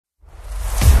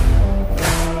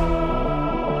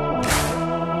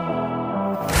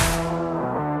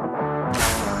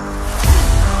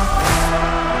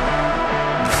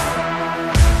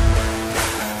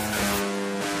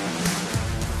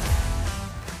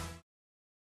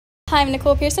Hi, I'm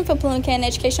Nicole Pearson from Paloma Canton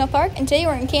Educational Park, and today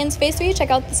we're in Canton's Phase 3 to check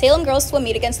out the Salem Girls Swim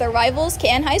Meet against their rivals,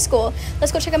 Canton High School.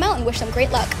 Let's go check them out and wish them great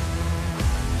luck.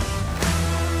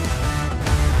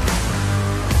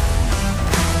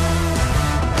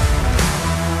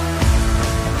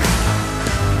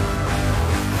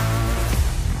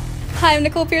 Hi, I'm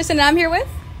Nicole Pearson, and I'm here with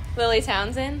Lily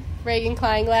Townsend, Reagan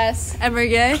Kleinglass, Emma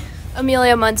Gay,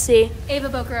 Amelia Muncie, Ava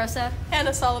Bocarosa.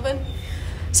 Hannah Sullivan.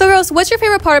 So girls, what's your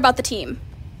favorite part about the team?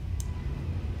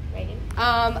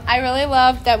 I really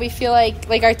love that we feel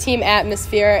like our team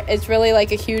atmosphere is really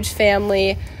like a huge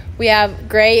family. We have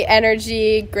great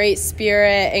energy, great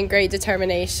spirit, and great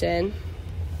determination.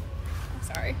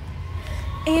 Sorry.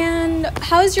 And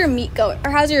how's your meet going, or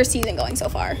how's your season going so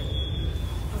far?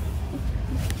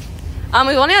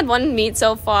 We've only had one meet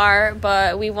so far,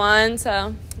 but we won,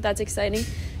 so that's exciting.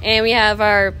 And we have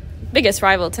our biggest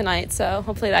rival tonight, so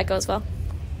hopefully that goes well.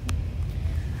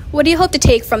 What do you hope to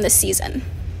take from this season?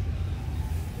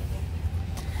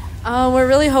 we're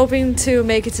really hoping to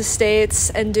make it to states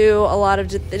and do a lot of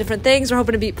different things. We're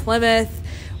hoping to beat Plymouth.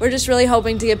 We're just really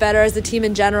hoping to get better as a team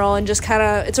in general, and just kind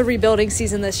of, it's a rebuilding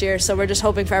season this year, so we're just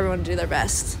hoping for everyone to do their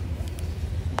best.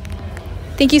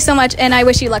 Thank you so much, and I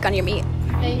wish you luck on your meet.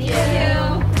 Thank you.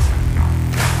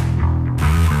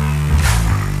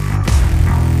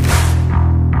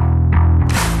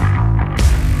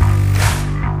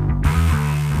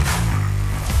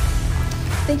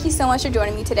 Thank you so much for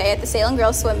joining me today at the Salem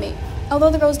Girls Swim Meet. Although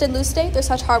the girls did lose today, they're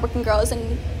such hardworking girls,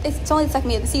 and it's only the second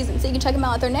meet of the season, so you can check them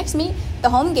out at their next meet, the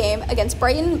home game against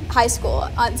Brighton High School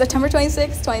on September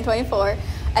 26, 2024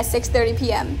 at 6:30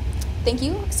 p.m. Thank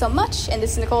you so much, and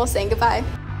this is Nicole saying goodbye.